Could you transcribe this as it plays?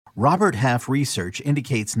Robert Half research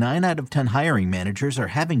indicates 9 out of 10 hiring managers are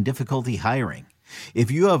having difficulty hiring.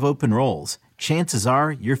 If you have open roles, chances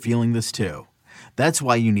are you're feeling this too. That's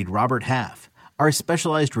why you need Robert Half. Our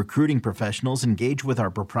specialized recruiting professionals engage with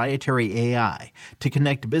our proprietary AI to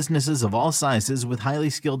connect businesses of all sizes with highly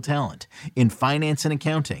skilled talent in finance and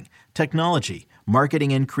accounting, technology,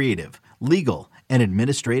 marketing and creative, legal, and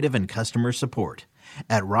administrative and customer support.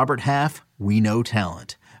 At Robert Half, we know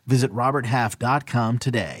talent. Visit roberthalf.com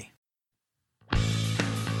today.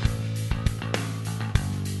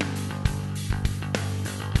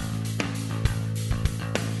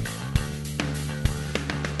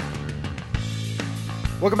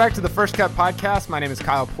 Welcome back to the First Cut Podcast. My name is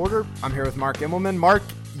Kyle Porter. I'm here with Mark Immelman. Mark,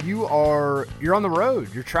 you're on the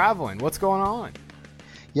road. You're traveling. What's going on?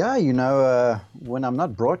 Yeah, when I'm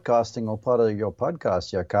not broadcasting or part of your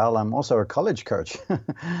podcast here, Kyle, I'm also a college coach.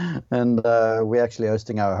 And we're actually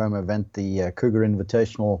hosting our home event, the Cougar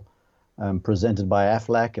Invitational, presented by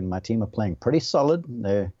AFLAC, and my team are playing pretty solid.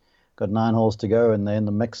 They've got 9 holes to go, and they're in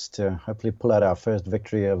the mix to hopefully pull out our first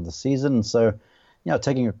victory of the season. So,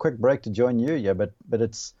 taking a quick break to join you, but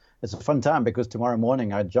it's a fun time because tomorrow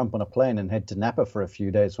morning I jump on a plane and head to Napa for a few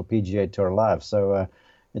days for PGA Tour Live. So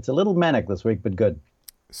it's a little manic this week, but good.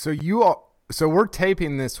 So we're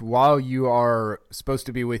taping this while you are supposed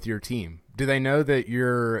to be with your team. Do they know that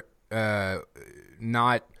you're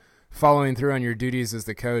not following through on your duties as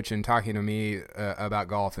the coach and talking to me about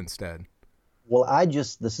golf instead? Well,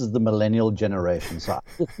 this is the millennial generation. So I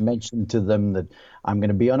just mentioned to them that I'm going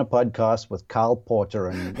to be on a podcast with Kyle Porter,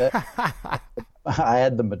 and I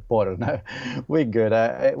had them at Porter. No, we're good.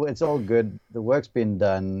 It's all good. The work's been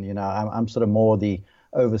done. I'm sort of more the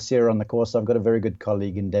overseer on the course. I've got a very good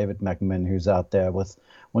colleague in David McMahon who's out there with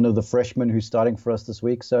one of the freshmen who's starting for us this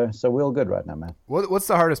week. So we're all good right now, man. What's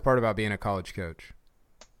the hardest part about being a college coach?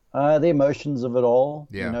 The emotions of it all.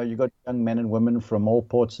 Yeah. You got young men and women from all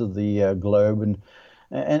parts of the globe,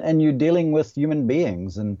 and you're dealing with human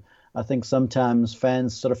beings. And I think sometimes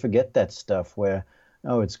fans sort of forget that stuff where,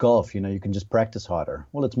 it's golf, you can just practice harder.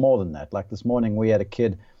 Well, it's more than that. Like this morning, we had a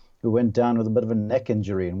kid who went down with a bit of a neck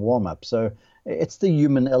injury in warm-up. So it's the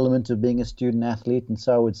human element of being a student athlete, and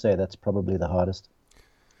so I would say that's probably the hardest.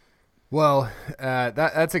 Well,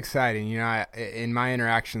 that's exciting. In my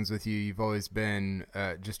interactions with you, you've always been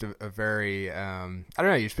just a very, I don't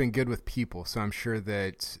know, you've just been good with people. So I'm sure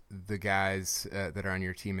that the guys that are on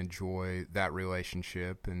your team enjoy that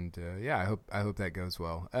relationship. And I hope that goes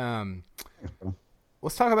well.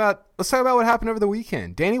 Let's talk about what happened over the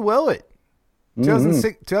weekend. Danny Willett,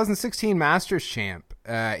 2016 Masters champ.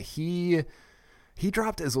 He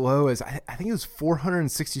dropped as low as, I think it was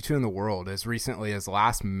 462 in the world as recently as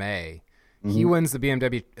last May. Mm-hmm. He wins the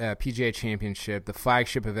BMW PGA Championship, the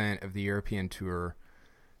flagship event of the European Tour.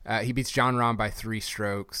 He beats Jon Rahm by 3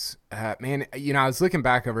 strokes. I was looking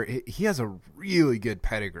back over it. He has a really good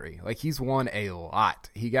pedigree. Like, he's won a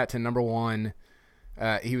lot. He got to number 1.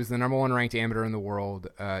 He was the number 1 ranked amateur in the world.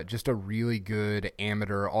 Just a really good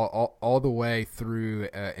amateur all the way through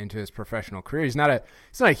into his professional career. He's not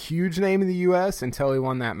a huge name in the U.S. until he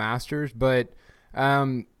won that Masters, but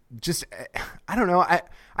I don't know.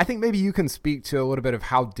 I think maybe you can speak to a little bit of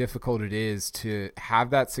how difficult it is to have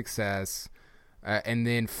that success and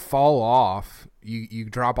then fall off. You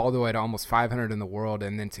drop all the way to almost 500 in the world,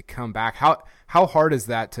 and then to come back. How hard is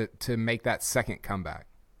that to make that second comeback?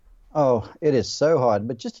 Oh, it is so hard.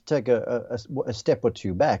 But just to take a step or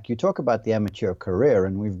two back, you talk about the amateur career,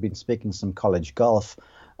 and we've been speaking some college golf.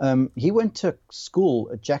 He went to school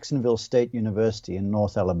at Jacksonville State University in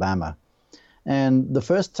North Alabama. And the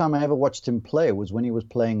first time I ever watched him play was when he was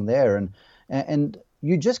playing there. And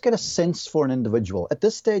you just get a sense for an individual. At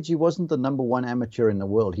this stage, he wasn't the number 1 amateur in the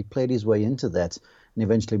world. He played his way into that and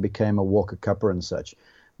eventually became a Walker Cupper and such.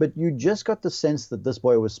 But you just got the sense that this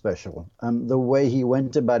boy was special. The way he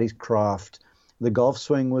went about his craft, the golf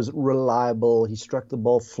swing was reliable. He struck the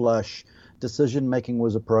ball flush. Decision-making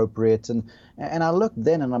was appropriate. And I looked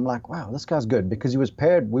then and I'm like, wow, this guy's good, because we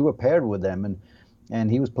were paired with them, and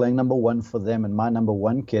he was playing number 1 for them, and my number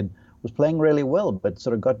 1 kid was playing really well, but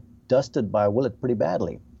sort of got dusted by Willett pretty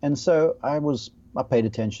badly. And so I paid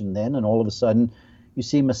attention then, and all of a sudden you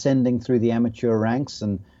see him ascending through the amateur ranks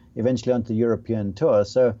and eventually onto the European Tour.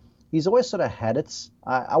 So he's always sort of had it.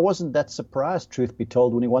 I wasn't that surprised, truth be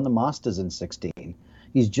told, when he won the Masters in 16.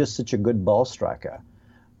 He's just such a good ball striker.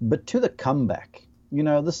 But to the comeback,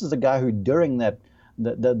 this is a guy who during that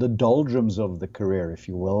the doldrums of the career, if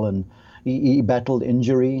you will, and he battled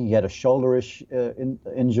injury. He had a shoulder-ish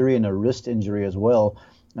injury and a wrist injury as well.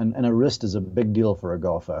 And a wrist is a big deal for a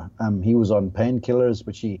golfer. He was on painkillers,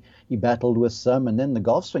 which he battled with some, and then the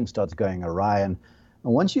golf swing starts going awry. And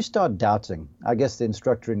And once you start doubting, I guess the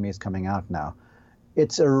instructor in me is coming out now,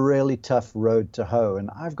 it's a really tough road to hoe. And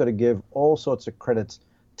I've got to give all sorts of credit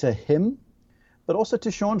to him, but also to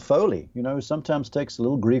Sean Foley, who sometimes takes a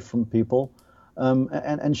little grief from people.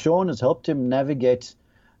 And Sean has helped him navigate,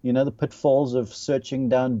 the pitfalls of searching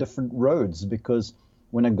down different roads, because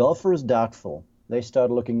when a golfer is doubtful, they start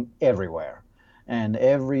looking everywhere. And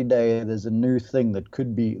every day there's a new thing that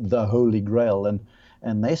could be the Holy Grail.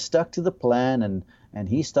 And they stuck to the plan, and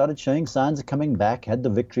he started showing signs of coming back, had the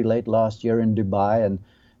victory late last year in Dubai,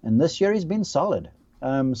 and this year he's been solid.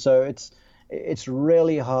 So it's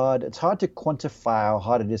really hard. It's hard to quantify how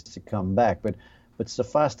hard it is to come back, but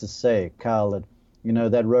suffice to say, Kyle, that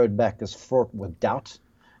that road back is fraught with doubt.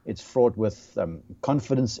 It's fraught with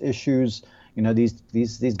confidence issues.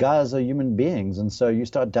 These guys are human beings, and so you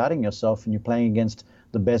start doubting yourself, and you're playing against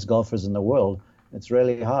the best golfers in the world. It's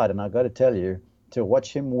really hard, and I got to tell you, to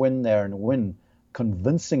watch him win there and win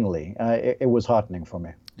convincingly, it was heartening for me.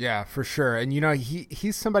 Yeah, for sure. And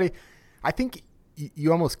he's somebody. I think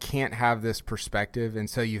you almost can't have this perspective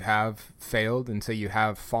until you have failed, until you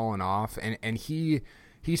have fallen off. And he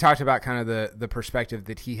talked about kind of the perspective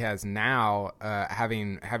that he has now,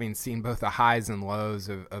 having seen both the highs and lows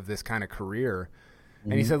of this kind of career.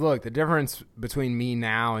 And he said, look, the difference between me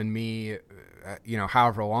now and me,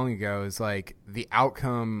 however long ago, is like the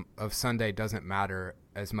outcome of Sunday doesn't matter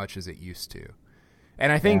as much as it used to.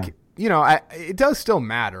 And I think, it does still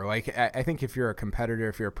matter. Like, I think if you're a competitor,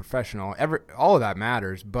 if you're a professional, all of that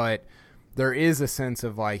matters. But there is a sense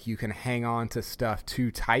of like you can hang on to stuff too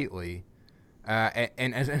tightly.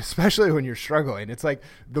 And especially when you're struggling, it's like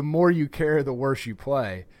the more you care, the worse you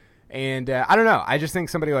play. And I don't know. I just think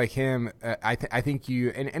somebody like him, I think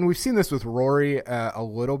and we've seen this with Rory a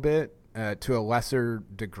little bit to a lesser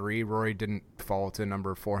degree. Rory didn't fall to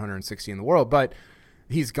number 460 in the world, but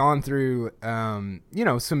he's gone through,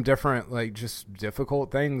 some different, like, just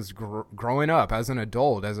difficult things growing up as an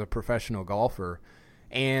adult, as a professional golfer.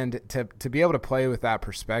 And to be able to play with that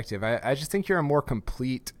perspective, I just think you're a more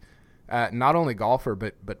complete, not only golfer,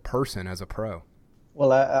 but person as a pro.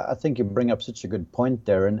 Well, I think you bring up such a good point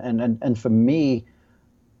there. And for me,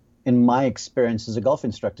 in my experience as a golf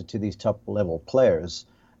instructor to these top level players,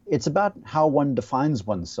 it's about how one defines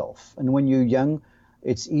oneself. And when you're young,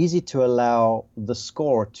 it's easy to allow the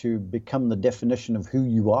score to become the definition of who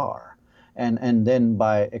you are. And then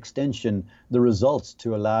by extension, the results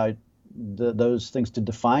to allow those things to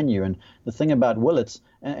define you. And the thing about Willett,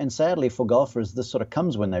 and sadly for golfers, this sort of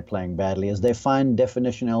comes when they're playing badly, is they find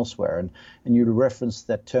definition elsewhere. And you reference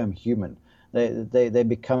that term human. They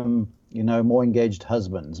become, more engaged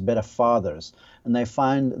husbands, better fathers, and they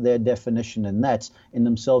find their definition in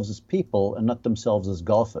themselves as people and not themselves as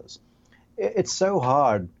golfers. It's so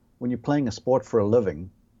hard when you're playing a sport for a living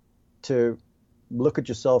to look at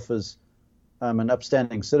yourself as an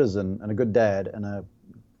upstanding citizen and a good dad and a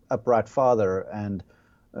upright father, and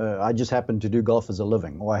I just happen to do golf as a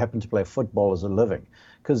living, or I happen to play football as a living.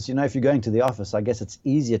 Because, if you're going to the office, I guess it's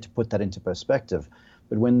easier to put that into perspective.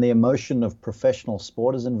 But when the emotion of professional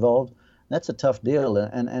sport is involved, that's a tough deal.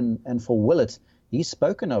 And for Willett, he's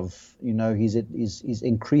spoken of, his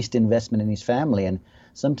increased investment in his family. And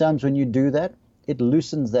sometimes when you do that, it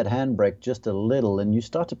loosens that handbrake just a little, and you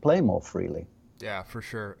start to play more freely. Yeah, for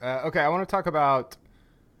sure. Okay, I want to talk about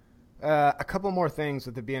a couple more things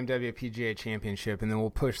with the BMW PGA Championship, and then we'll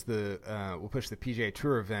push the PGA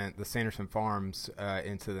Tour event, the Sanderson Farms,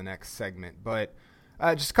 into the next segment. But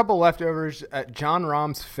just a couple leftovers. Jon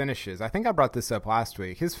Rahm's finishes. I think I brought this up last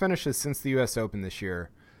week. His finishes since the U.S. Open this year.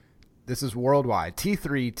 This is worldwide.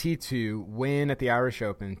 T3, T2, win at the Irish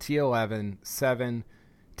Open. T11, 7,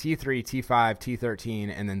 T3, T5,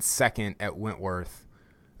 T13, and then second at Wentworth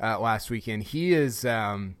last weekend. He is,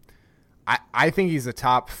 I think he's a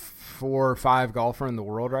top 4 or 5 golfer in the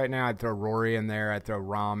world right now. I'd throw Rory in there. I'd throw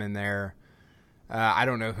Rahm in there. I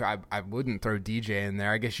don't know. I wouldn't throw DJ in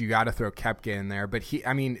there. I guess you got to throw Koepka in there. But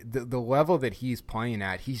the level that he's playing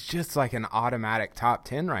at, he's just like an automatic top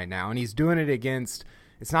 10 right now. And he's doing it against,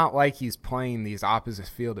 it's not like he's playing these opposite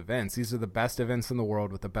field events. These are the best events in the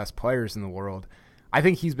world with the best players in the world. I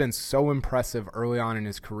think he's been so impressive early on in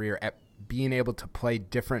his career at being able to play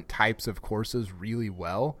different types of courses really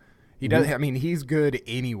well. He does. I mean, he's good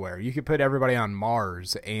anywhere. You could put everybody on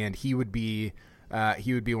Mars, and he would be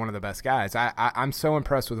one of the best guys. I'm so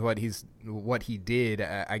impressed with what he did.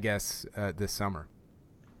 I guess this summer.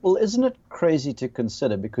 Well, isn't it crazy to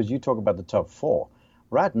consider, because you talk about the top 4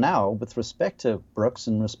 right now, with respect to Brooks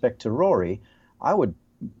and respect to Rory, I would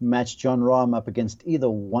match Jon Rahm up against either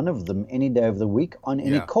one of them any day of the week on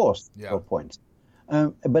any course for points.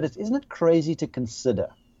 But isn't it crazy to consider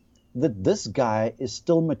that this guy is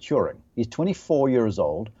still maturing. He's 24 years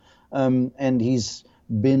old, and he's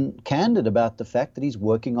been candid about the fact that he's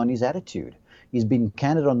working on his attitude. He's been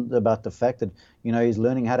candid about the fact that, he's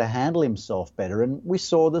learning how to handle himself better. And we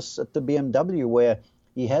saw this at the BMW where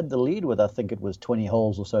he had the lead with, I think it was 20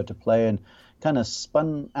 holes or so to play, and kind of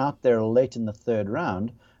spun out there late in the third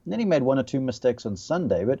round. And then he made one or two mistakes on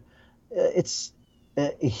Sunday, but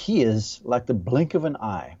he is like the blink of an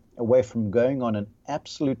eye away from going on an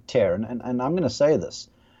absolute tear. And I'm going to say this.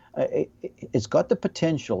 It's got the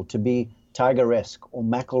potential to be Tiger-esque or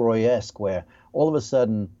McIlroy-esque, where all of a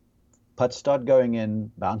sudden putts start going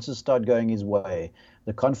in, bounces start going his way,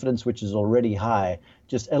 the confidence, which is already high,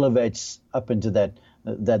 just elevates up into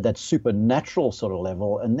that supernatural sort of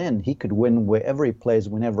level, and then he could win wherever he plays,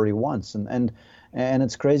 whenever he wants. And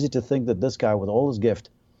it's crazy to think that this guy, with all his gift,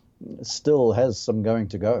 still has some going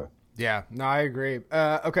to go. Yeah, no, I agree.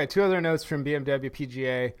 Okay, two other notes from BMW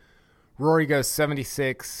PGA. Rory goes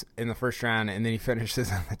 76 in the first round, and then he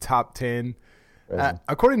finishes in the top 10.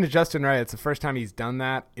 According to Justin Wright, it's the first time he's done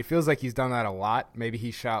that. It feels like he's done that a lot. Maybe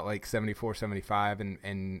he shot like 74, 75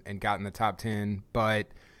 and got in the top 10. But,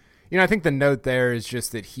 I think the note there is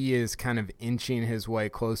just that he is kind of inching his way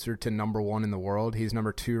closer to number one in the world. He's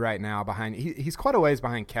number two right now behind. He's quite a ways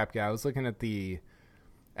behind Koepka. I was looking at the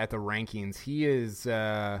rankings. He is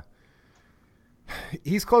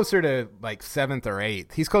he's closer to like 7th or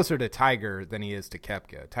 8th. He's closer to Tiger than he is to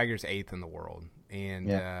Koepka. Tiger's 8th in the world.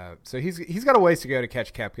 And so he's got a ways to go to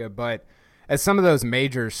catch Koepka, but as some of those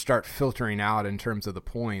majors start filtering out in terms of the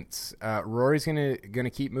points, Rory's gonna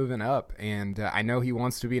keep moving up, and I know he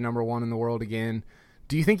wants to be number one in the world again.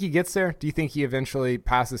 Do you think he gets there? Do you think he eventually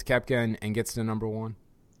passes Koepka and gets to number one?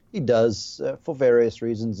 He does, for various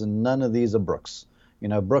reasons, and none of these are Brooks.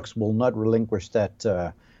 Brooks will not relinquish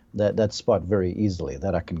that spot very easily.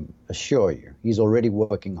 That I can assure you. He's already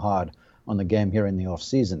working hard on the game here in the off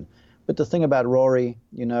season. But the thing about Rory,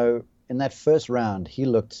 in that first round, he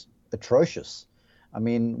looked atrocious. I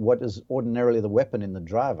mean, what is ordinarily the weapon in the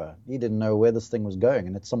driver, he didn't know where this thing was going,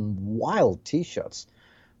 and it's some wild tee shots.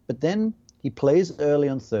 But then he plays early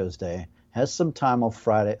on Thursday, has some time off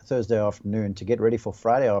Thursday afternoon to get ready for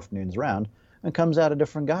Friday afternoon's round, and comes out a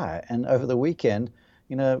different guy. And over the weekend,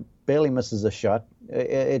 barely misses a shot.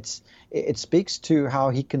 It speaks to how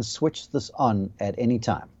he can switch this on at any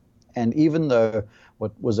time. And even though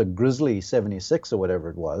what was a grisly 76 or whatever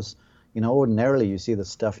it was, ordinarily you see this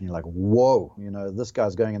stuff and you're like, whoa, this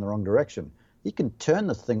guy's going in the wrong direction. He can turn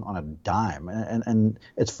the thing on a dime. And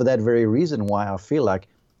it's for that very reason why I feel like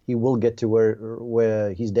he will get to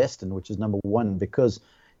where he's destined, which is number one, because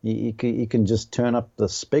he can just turn up the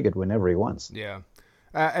spigot whenever he wants. Yeah.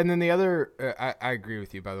 And then the other, I agree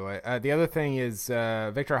with you, by the way. The other thing is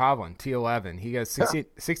Victor Hovland, T11. He goes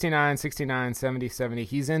 69, 69, 70, 70.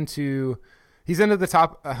 He's into the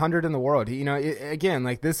top 100 in the world. Again,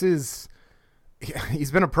 like he's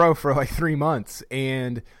been a pro for like 3 months,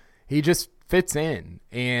 and he just fits in.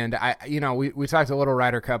 And we talked a little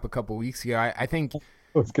Ryder Cup a couple weeks ago. I think I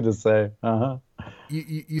was going to say,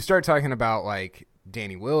 you start talking about like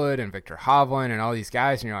Danny Willett and Victor Hovland and all these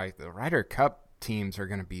guys, and you're like, the Ryder Cup teams are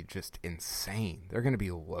going to be just insane. They're going to be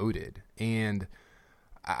loaded. And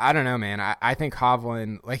I don't know, man. I think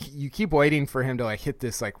Hovland, like, you keep waiting for him to like hit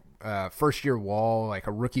this like first year wall, like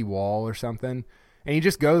a rookie wall or something. And he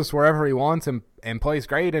just goes wherever he wants and plays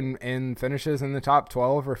great and finishes in the top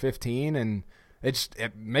 12 or 15. And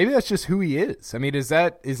maybe that's just who he is. I mean, is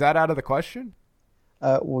that out of the question?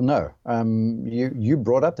 Well, no. You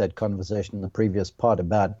brought up that conversation in the previous part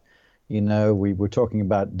about, we were talking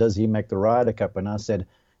about, does he make the Ryder Cup? And I said,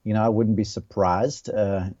 I wouldn't be surprised.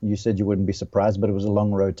 You said you wouldn't be surprised, but it was a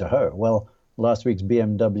long road to hoe. Well, last week's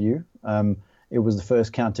BMW, it was the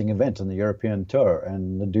first counting event on the European Tour,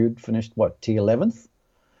 and the dude finished, T11th?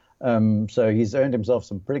 So he's earned himself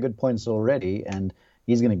some pretty good points already, and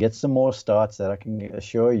he's going to get some more starts, that I can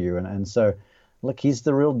assure you. And so, look, he's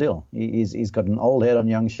the real deal. He's got an old head on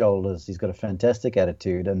young shoulders. He's got a fantastic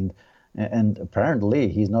attitude, and apparently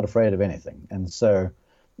he's not afraid of anything. And so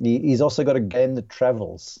he's also got a game that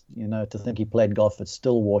travels, to think he played golf at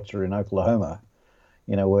Stillwater in Oklahoma,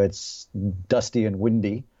 where it's dusty and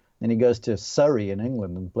windy. Then he goes to Surrey in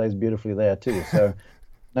England and plays beautifully there too. So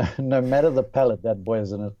no matter the palette, that boy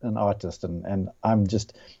is an artist. And I'm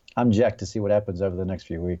jacked to see what happens over the next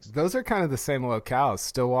few weeks. Those are kind of the same locales,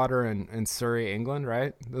 Stillwater and Surrey, England,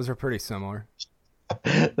 right? Those are pretty similar.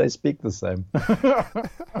 They speak the same.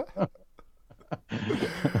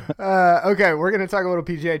 Okay, we're going to talk a little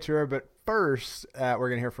PGA Tour, but first, we're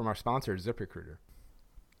going to hear from our sponsor, ZipRecruiter.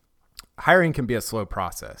 hiring can be a slow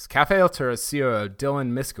process. Cafe Altura's COO,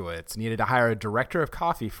 Dylan Miskowitz, needed to hire a director of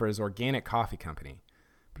coffee for his organic coffee company,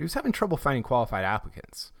 but he was having trouble finding qualified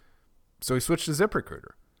applicants. So he switched to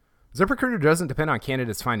ZipRecruiter. ZipRecruiter doesn't depend on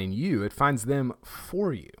candidates finding you, it finds them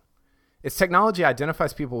for you. Its technology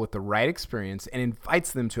identifies people with the right experience and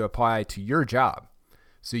invites them to apply to your job,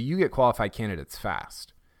 so you get qualified candidates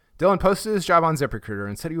fast. Dylan posted his job on ZipRecruiter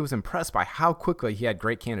and said he was impressed by how quickly he had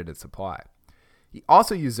great candidates apply. He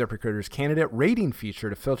also used ZipRecruiter's candidate rating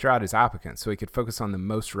feature to filter out his applicants so he could focus on the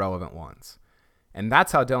most relevant ones. And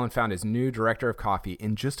that's how Dylan found his new director of coffee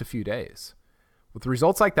in just a few days. With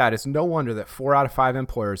results like that, it's no wonder that 4 out of 5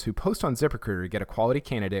 employers who post on ZipRecruiter get a quality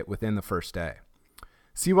candidate within the first day.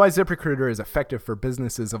 See why ZipRecruiter is effective for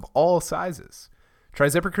businesses of all sizes. Try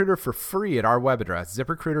ZipRecruiter for free at our web address,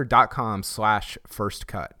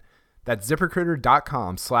 ziprecruiter.com/firstcut. That's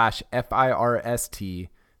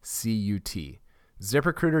ziprecruiter.com/FIRSTCUT.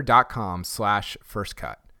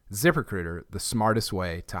 ZipRecruiter.com/firstcut. ZipRecruiter, the smartest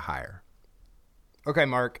way to hire. Okay,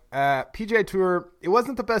 Mark. PGA Tour, it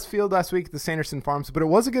wasn't the best field last week at the Sanderson Farms, but it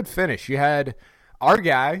was a good finish. You had our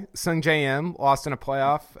guy, Sungjae Im, lost in a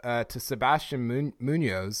playoff to Sebastian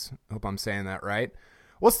Munoz. I hope I'm saying that right.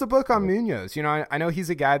 What's the book on Munoz? You know, I know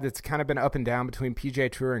he's a guy that's kind of been up and down between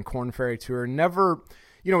PGA Tour and Korn Ferry Tour. Never,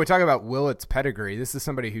 you know, we talk about Willett's pedigree. This is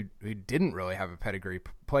somebody who didn't really have a pedigree.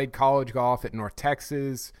 Played college golf at North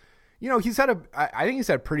Texas. You know, I think he's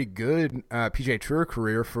had a pretty good PGA Tour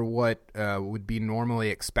career for what would be normally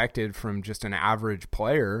expected from just an average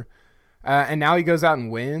player. And now he goes out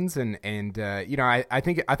and wins. And you know, I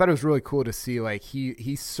thought it was really cool to see, like,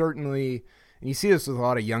 he certainly, and you see this with a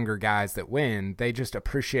lot of younger guys that win, they just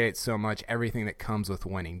appreciate so much everything that comes with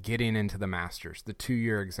winning, getting into the Masters, the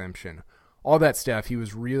 2-year exemption, all that stuff. He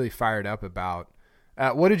was really fired up about.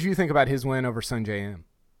 What did you think about his win over Sungjae Im?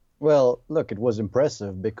 Well, look, it was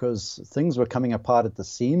impressive because things were coming apart at the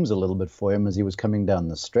seams a little bit for him as he was coming down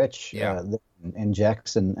the stretch in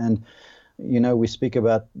Jackson. And, you know, we speak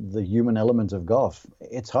about the human element of golf.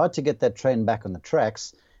 It's hard to get that train back on the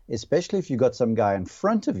tracks, especially if you got some guy in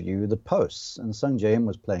front of you that posts. And Sungjae Im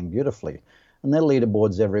was playing beautifully. And there are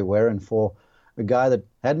leaderboards everywhere. And for a guy that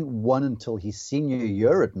hadn't won until his senior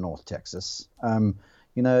year at North Texas,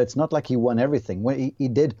 you know, it's not like he won everything. When he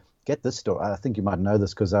did get this story, I think you might know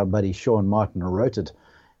this because our buddy Sean Martin wrote it.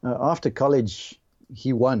 After college,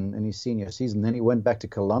 he won in his senior season. Then he went back to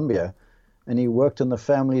Colombia and he worked on the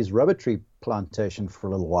family's rubber tree plantation for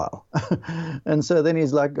a little while. And so then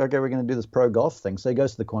he's like, okay, we're going to do this pro golf thing. So he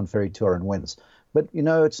goes to the Korn Ferry Tour and wins. But, you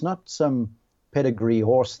know, it's not some pedigree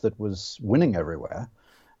horse that was winning everywhere.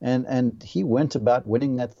 And he went about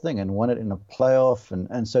winning that thing and won it in a playoff.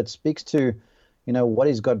 And so it speaks to, you know, what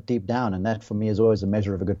he's got deep down. And that for me is always a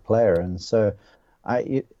measure of a good player. And so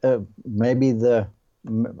maybe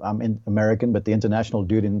I'm American, but the international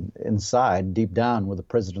dude inside, deep down with the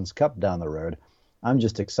President's Cup down the road, I'm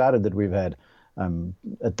just excited that we've had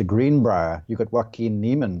at the Greenbrier, you got Joaquin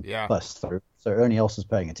Niemann bust through. So Ernie Els is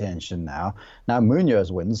paying attention now. Now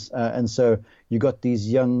Munoz wins. And so you got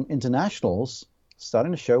these young internationals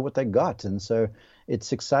starting to show what they got. And so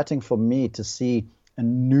it's exciting for me to see a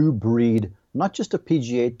new breed, not just a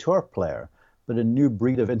PGA Tour player, but a new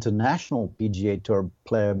breed of international PGA Tour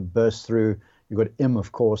player burst through. You got Im,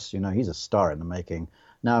 of course, you know, he's a star in the making.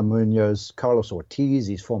 Now Munoz, Carlos Ortiz,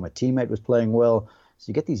 his former teammate, was playing well. So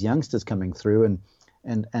you get these youngsters coming through.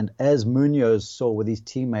 And as Munoz saw with his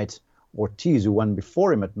teammate Ortiz, who won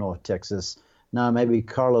before him at North Texas, now maybe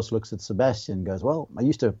Carlos looks at Sebastian and goes, well, I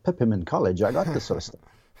used to pip him in college. I got this sort of stuff.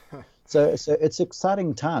 So it's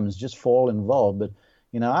exciting times just for all involved. But,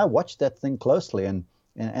 you know, I watched that thing closely and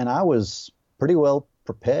I was pretty well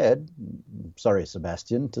prepared, sorry,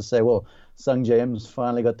 Sebastian, to say, well, Sungjae Im's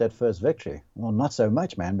finally got that first victory. Well, not so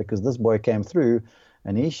much, man, because this boy came through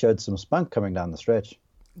and he showed some spunk coming down the stretch.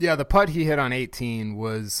 Yeah, the putt he hit on 18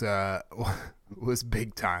 was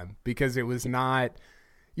big time because it was not,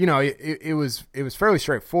 you know, it was fairly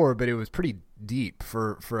straightforward, but it was pretty deep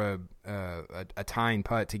for a tying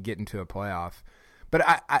putt to get into a playoff.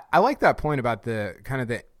 But I like that point about the kind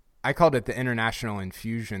of I called it the international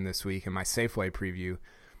infusion this week in my Safeway preview.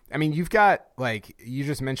 I mean, you've got, like, you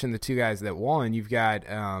just mentioned the two guys that won. You've got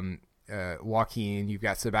Joaquin, you've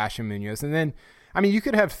got Sebastian Munoz, and then, I mean, you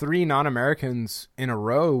could have 3 non-Americans in a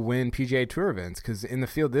row win PGA Tour events because in the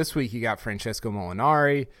field this week, you got Francesco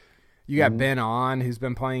Molinari, you got Ben On, who's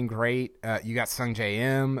been playing great, you got Sungjae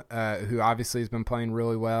Im, who obviously has been playing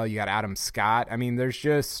really well, you got Adam Scott. I mean, there's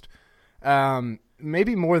just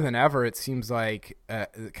maybe more than ever, it seems like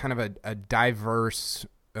kind of a diverse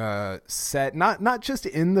set, not just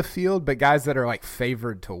in the field, but guys that are like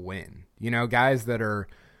favored to win, you know, guys that are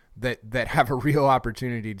that have a real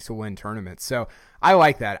opportunity to win tournaments. So I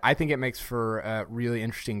like that. I think it makes for really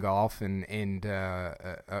interesting golf and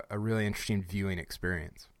a really interesting viewing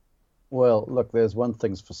experience. Well, look, there's one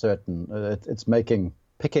thing's for certain. It's making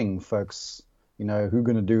picking folks, who's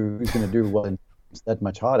going to do well that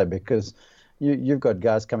much harder, because you've got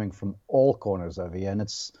guys coming from all corners over here, and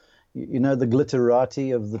it's, the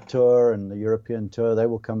glitterati of the tour and the European tour, they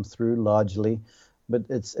will come through largely, but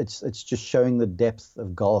it's just showing the depth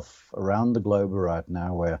of golf around the globe right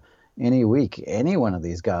now, where any week, any one of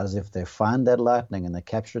these guys, if they find that lightning and they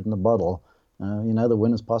capture it in the bottle, the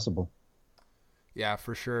win is possible. Yeah,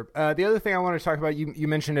 for sure. The other thing I want to talk about, you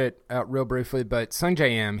mentioned it real briefly, but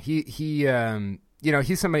Sungjae Im, he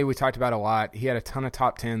he's somebody we talked about a lot. He had a ton of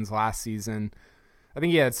top tens last season. I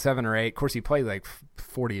think he had 7 or 8. Of course, he played like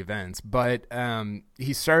 40 events, but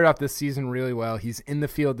he started off this season really well. He's in the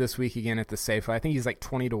field this week again at the Safeway. I think he's like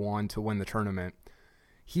 20-1 to win the tournament.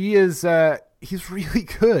 He's really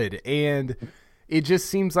good, and it just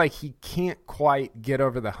seems like he can't quite get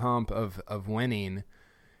over the hump of winning.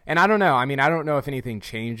 And I don't know. I mean, I don't know if anything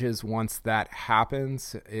changes once that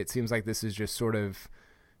happens. It seems like this is just sort of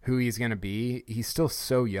who he's going to be. He's still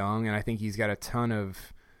so young, and I think he's got a ton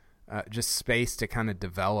of just space to kind of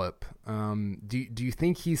develop. Do you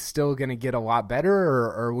think he's still going to get a lot better,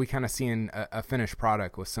 or are we kind of seeing a finished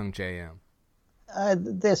product with Sungjae Im?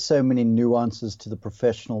 There's so many nuances to the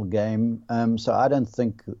professional game, so I don't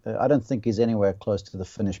think he's anywhere close to the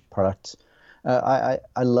finished product. I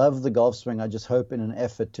love the golf swing. I just hope, in an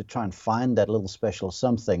effort to try and find that little special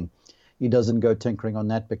something, he doesn't go tinkering on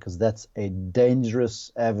that, because that's a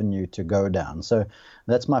dangerous avenue to go down. So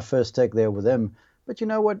that's my first take there with him. But you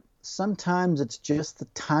know what? Sometimes it's just the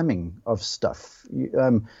timing of stuff.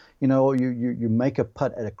 You make a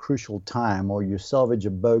putt at a crucial time, or you salvage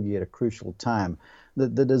a bogey at a crucial time.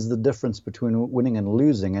 That is the difference between winning and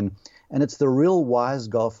losing. And it's the real wise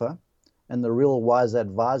golfer and the real wise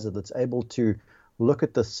advisor that's able to look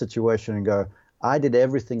at the situation and go, I did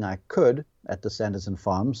everything I could at the Sanderson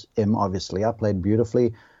Farms. Obviously, I played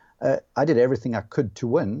beautifully. I did everything I could to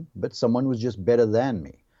win, but someone was just better than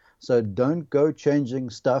me. So don't go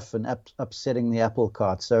changing stuff and upsetting the apple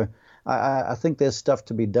cart. So I think there's stuff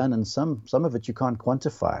to be done, and some of it you can't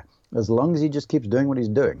quantify. As long as he just keeps doing what he's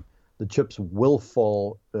doing, the chips will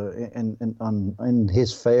fall in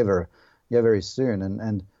his favor very soon.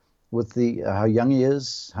 And with how young he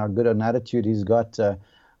is, how good an attitude he's got,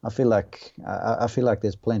 I feel like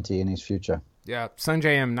there's plenty in his future. Yeah,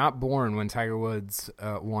 Sungjae Im, not born when Tiger Woods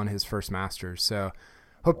won his first Masters. So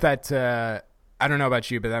hope that I don't know about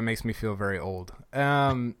you, but that makes me feel very old.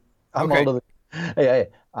 I'm older than hey,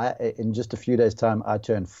 in just a few days' time, I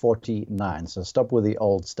turn 49. So stop with the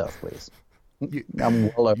old stuff, please.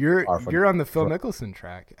 I'm well over. You're on the Phil Mickelson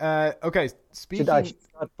track. Okay, speaking. Should I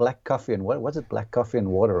start black coffee and what's it? Black coffee and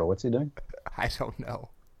water, or what's he doing? I don't know.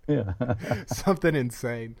 Yeah, something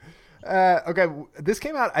insane. Okay, this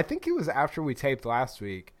came out. I think it was after we taped last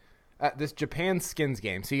week. This Japan skins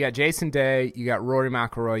game. So you got Jason Day, you got Rory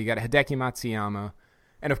McIlroy, you got Hideki Matsuyama,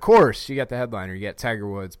 and of course you got the headliner. You got Tiger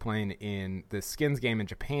Woods playing in the skins game in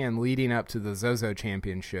Japan, leading up to the Zozo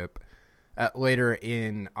Championship later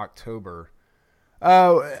in October.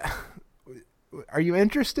 Are you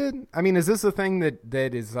interested? I mean, is this a thing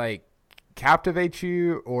that is like captivates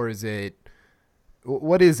you, or is it?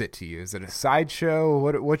 What is it to you? Is it a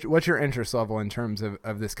sideshow? What's your interest level in terms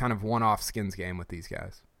of this kind of one-off skins game with these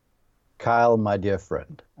guys? Kyle, my dear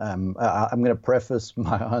friend, I'm going to preface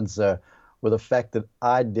my answer with the fact that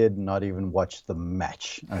I did not even watch the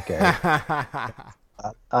match. Okay,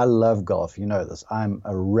 I love golf. You know this. I'm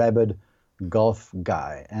a rabid golf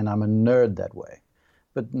guy, and I'm a nerd that way.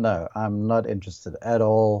 But no, I'm not interested at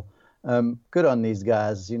all. Good on these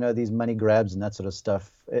guys. These money grabs and that sort of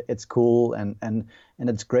stuff. It's cool, and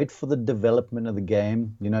it's great for the development of the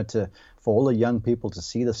game. For all the young people to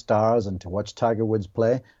see the stars and to watch Tiger Woods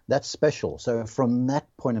play, that's special. So from that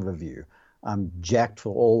point of view, I'm jacked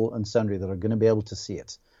for all and sundry that are going to be able to see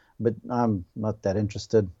it. But I'm not that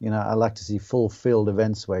interested. I like to see full field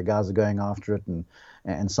events where guys are going after it,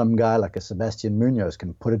 and some guy like a Sebastian Munoz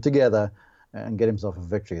can put it together and get himself a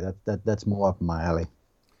victory. That's more up my alley.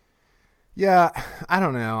 Yeah, I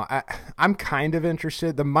don't know. I'm kind of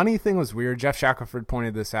interested. The money thing was weird. Jeff Shackelford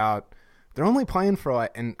pointed this out. They're only playing for,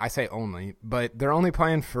 and I say only, but they're only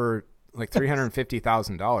playing for like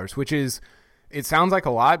 $350,000, which is, it sounds like a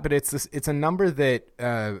lot, but it's a number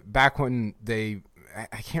that back when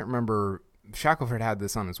I can't remember, Shackelford had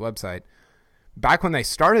this on his website. Back when they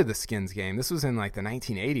started the skins game, this was in like the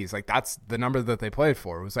 1980s. Like that's the number that they played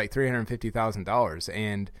for. It was like $350,000,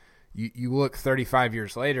 and you look 35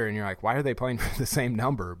 years later and you're like, why are they playing for the same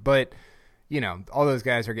number? But, all those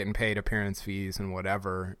guys are getting paid appearance fees and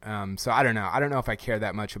whatever. So I don't know. I don't know if I care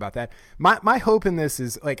that much about that. My hope in this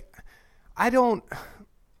is the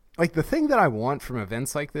thing that I want from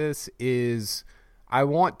events like this is I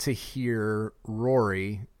want to hear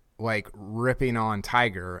Rory ripping on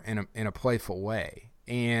Tiger in a playful way.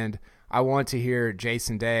 And I want to hear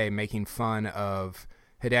Jason Day making fun of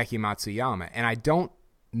Hideki Matsuyama. And I don't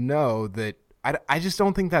know that I just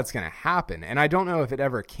don't think that's going to happen. And I don't know if it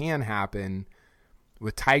ever can happen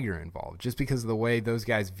with Tiger involved, just because of the way those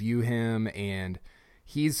guys view him. And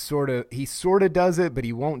he sort of does it, but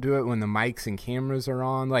he won't do it when the mics and cameras are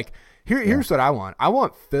on. Here's what I want. I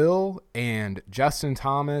want Phil and Justin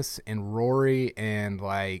Thomas and Rory and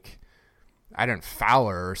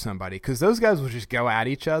Fowler or somebody, because those guys will just go at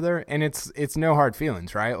each other, and it's no hard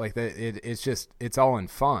feelings, right? It's all in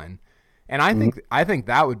fun. And I think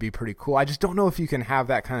that would be pretty cool. I just don't know if you can have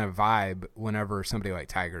that kind of vibe whenever somebody like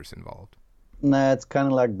Tiger's involved. No, it's kind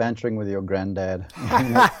of like bantering with your granddad.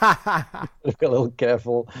 A little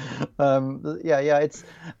careful.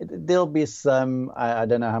 There'll be some. I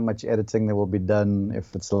don't know how much editing there will be done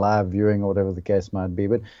if it's live viewing or whatever the case might be.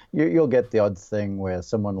 But you'll get the odd thing where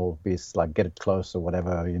someone will be get it close or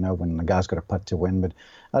whatever. When the guy's got a putt to win. But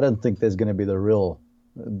I don't think there's going to be the real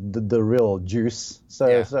juice.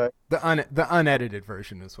 So the unedited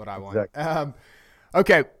version is what I want. Exactly.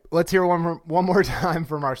 Okay, let's hear one more time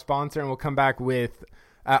from our sponsor, and we'll come back with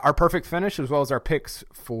our perfect finish as well as our picks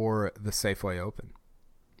for the Safeway Open.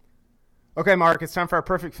 Okay, Mark, it's time for our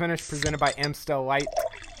perfect finish presented by Amstel Light.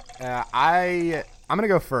 I'm going to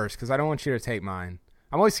go first because I don't want you to take mine.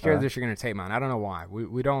 I'm always scared that you're going to take mine. I don't know why.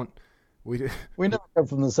 We never come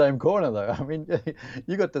from the same corner, though. I mean,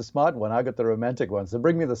 you got the smart one. I got the romantic one. So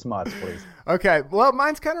bring me the smarts, please. Okay. Well,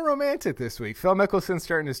 mine's kind of romantic this week. Phil Mickelson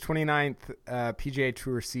starting his 29th PGA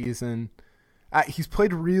Tour season. He's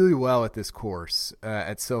played really well at this course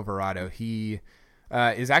at Silverado. He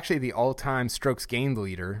is actually the all-time strokes gained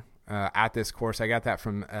leader at this course. I got that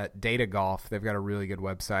from Data Golf. They've got a really good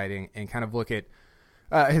website and kind of look at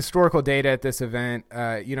historical data at this event.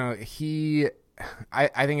 I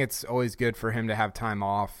think it's always good for him to have time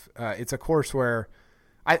off. It's a course where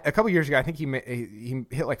a couple years ago, I think he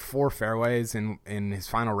hit 4 fairways in his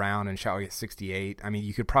final round and shot a 68. I mean,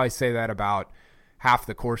 you could probably say that about half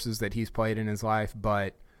the courses that he's played in his life,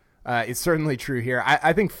 but it's certainly true here.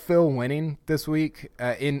 I think Phil winning this week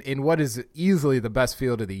in what is easily the best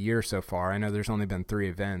field of the year so far. I know there's only been 3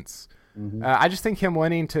 events. Mm-hmm. I just think him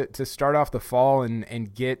winning to start off the fall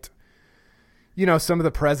and get some of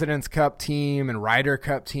the President's Cup team and Ryder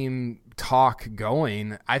Cup team talk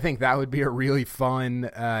going, I think that would be a really fun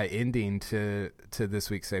ending to this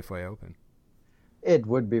week's Safeway Open. It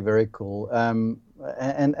would be very cool.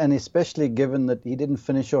 And especially given that he didn't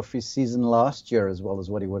finish off his season last year as well as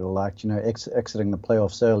what he would have liked, exiting the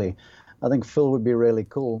playoffs early. I think Phil would be really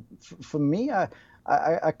cool. For me,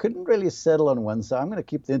 I couldn't really settle on one, so I'm going to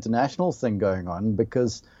keep the international thing going on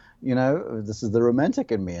because this is the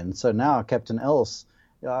romantic in me. And so now Captain Else,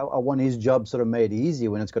 I want his job sort of made easy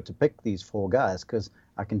when it's got to pick these 4 guys, because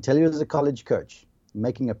I can tell you as a college coach,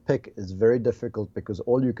 making a pick is very difficult because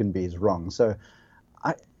all you can be is wrong. So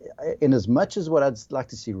in as much as what I'd like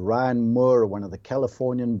to see Ryan Moore, one of the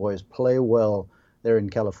Californian boys, play well there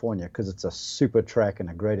in California because it's a super track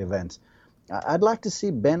and a great event, I'd like to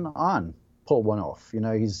see Ben Ahn pull one off.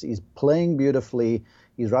 He's playing beautifully.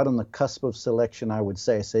 He's right on the cusp of selection, I would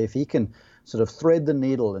say. So if he can sort of thread the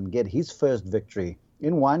needle and get his first victory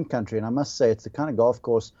in wine country, and I must say it's the kind of golf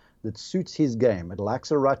course that suits his game. It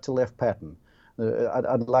lacks a right-to-left pattern.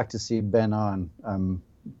 I'd like to see Ben Ahn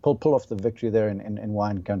pull off the victory there in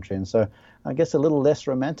wine country. And so I guess a little less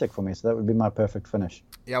romantic for me. So that would be my perfect finish.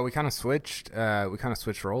 Yeah, we kind of switched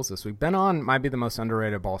roles this week. Ben Ahn might be the most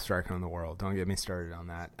underrated ball striker in the world. Don't get me started on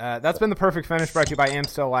that. That's been the perfect finish, brought to you by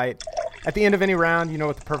Amstel Light. At the end of any round, you know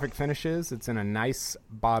what the perfect finish is. It's in a nice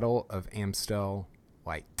bottle of Amstel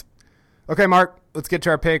Light. Okay, Mark, let's get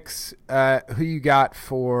to our picks. Who you got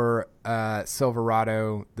for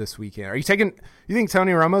Silverado this weekend? You think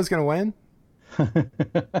Tony Romo's going to win?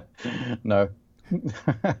 No.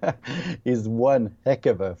 He's one heck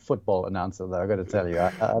of a football announcer, though. I got to tell you,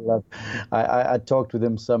 I talked with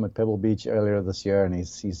him some at Pebble Beach earlier this year, and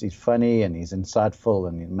he's funny and he's insightful,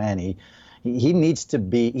 and man, he needs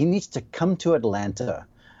to come to Atlanta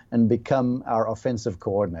and become our offensive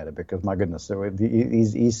coordinator, because my goodness,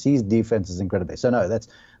 he sees defenses incredibly. So no, that's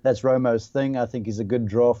Romo's thing. I think he's a good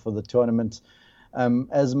draw for the tournament.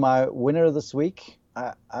 As my winner this week,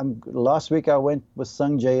 last week I went with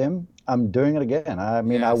Sungjae Im. I'm doing it again. I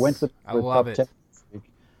mean, yes, I went with top 10 this week.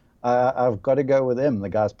 I've got to go with him. The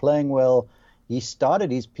guy's playing well. He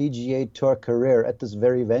started his PGA Tour career at this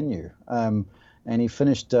very venue, and he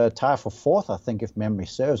finished tied for fourth, I think, if memory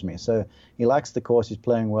serves me. So he likes the course. He's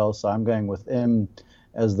playing well, so I'm going with him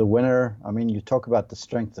as the winner. I mean, you talk about the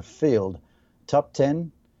strength of field. Top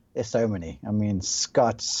 10, there's so many. I mean,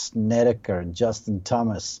 Scott, Snedeker, Justin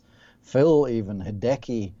Thomas, Phil even,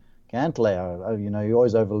 Hideki, Cantlay. You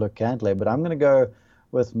always overlook Cantlay, but I'm going to go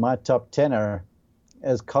with my top 10er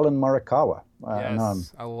as Colin Morikawa.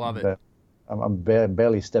 Yes, I love it. I'm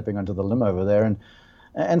barely stepping onto the limb over there.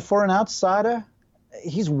 And for an outsider,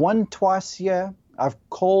 he's won twice here. I've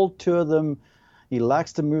called two of them. He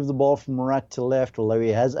likes to move the ball from right to left, although he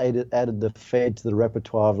has added the fade to the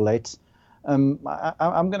repertoire of late. I'm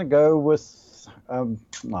going to go with, I'm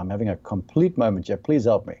having a complete moment here. Please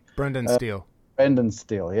help me. Brendan Steele. Brendan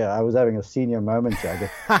Steele, yeah. I was having a senior moment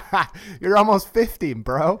here. You're almost 50,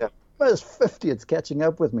 bro. Yeah, almost 50. It's catching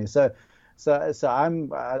up with me. So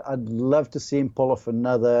I'd love to see him pull off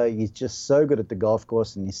another. He's just so good at the golf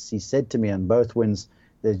course, and he said to me on both wins,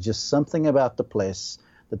 there's just something about the place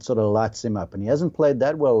that sort of lights him up. And he hasn't played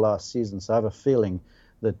that well last season, so I have a feeling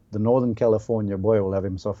that the Northern California boy will have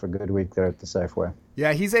himself a good week there at the Safeway.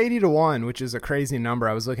 Yeah, he's 80-1, which is a crazy number.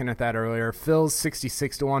 I was looking at that earlier. Phil's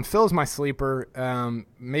 66-1. Phil's my sleeper.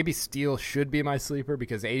 Maybe Steele should be my sleeper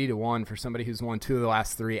because 80-1 for somebody who's won 2 of the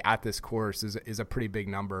last 3 at this course is a pretty big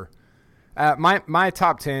number. My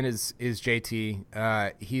top 10 is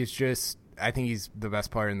JT. He's just, I think he's the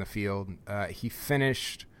best player in the field. He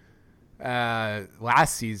finished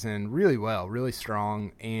last season really well, really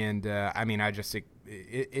strong, and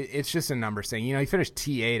it's just a number thing. He finished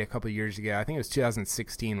T8 a couple of years ago. I think it was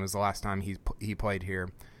 2016 was the last time he played here.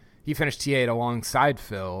 He finished T8 alongside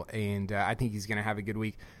Phil, and I think he's going to have a good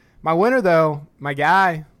week. My winner, though, my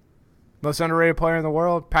guy, most underrated player in the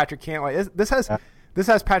world, Patrick Cantlay. This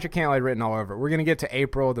has Patrick Cantlay written all over it. We're going to get to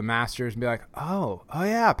April, the Masters, and be like, oh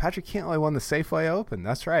yeah, Patrick Cantlay won the Safeway Open.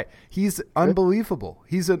 That's right. He's unbelievable.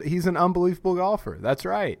 He's an unbelievable golfer. That's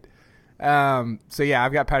right. So, yeah,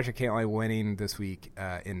 I've got Patrick Cantlay winning this week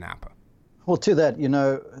in Napa. Well, to that,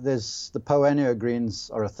 there's the Poano greens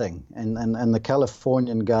are a thing, and the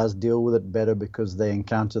Californian guys deal with it better because they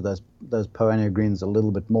encounter those Poano greens a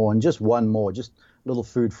little bit more. And just one more, just a little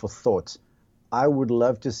food for thought. I would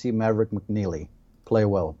love to see Maverick McNeely play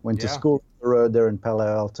well. Went to school on the road there in Palo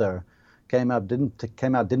Alto.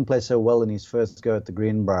 Didn't play so well in his first go at the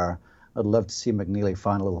Greenbrier. I'd love to see McNeely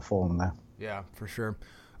find a little form there. Yeah, for sure.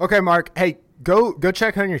 Okay, Mark. Hey, go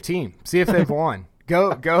check on your team. See if they've won.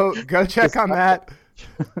 Go check on that.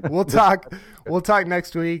 We'll talk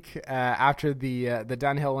next week after the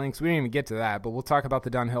Dunhill Links. We didn't even get to that, but we'll talk about the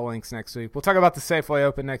Dunhill Links next week. We'll talk about the Safeway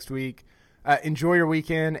Open next week. Enjoy your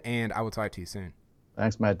weekend, and I will talk to you soon.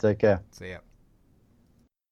 Thanks, mate. Take care. See ya.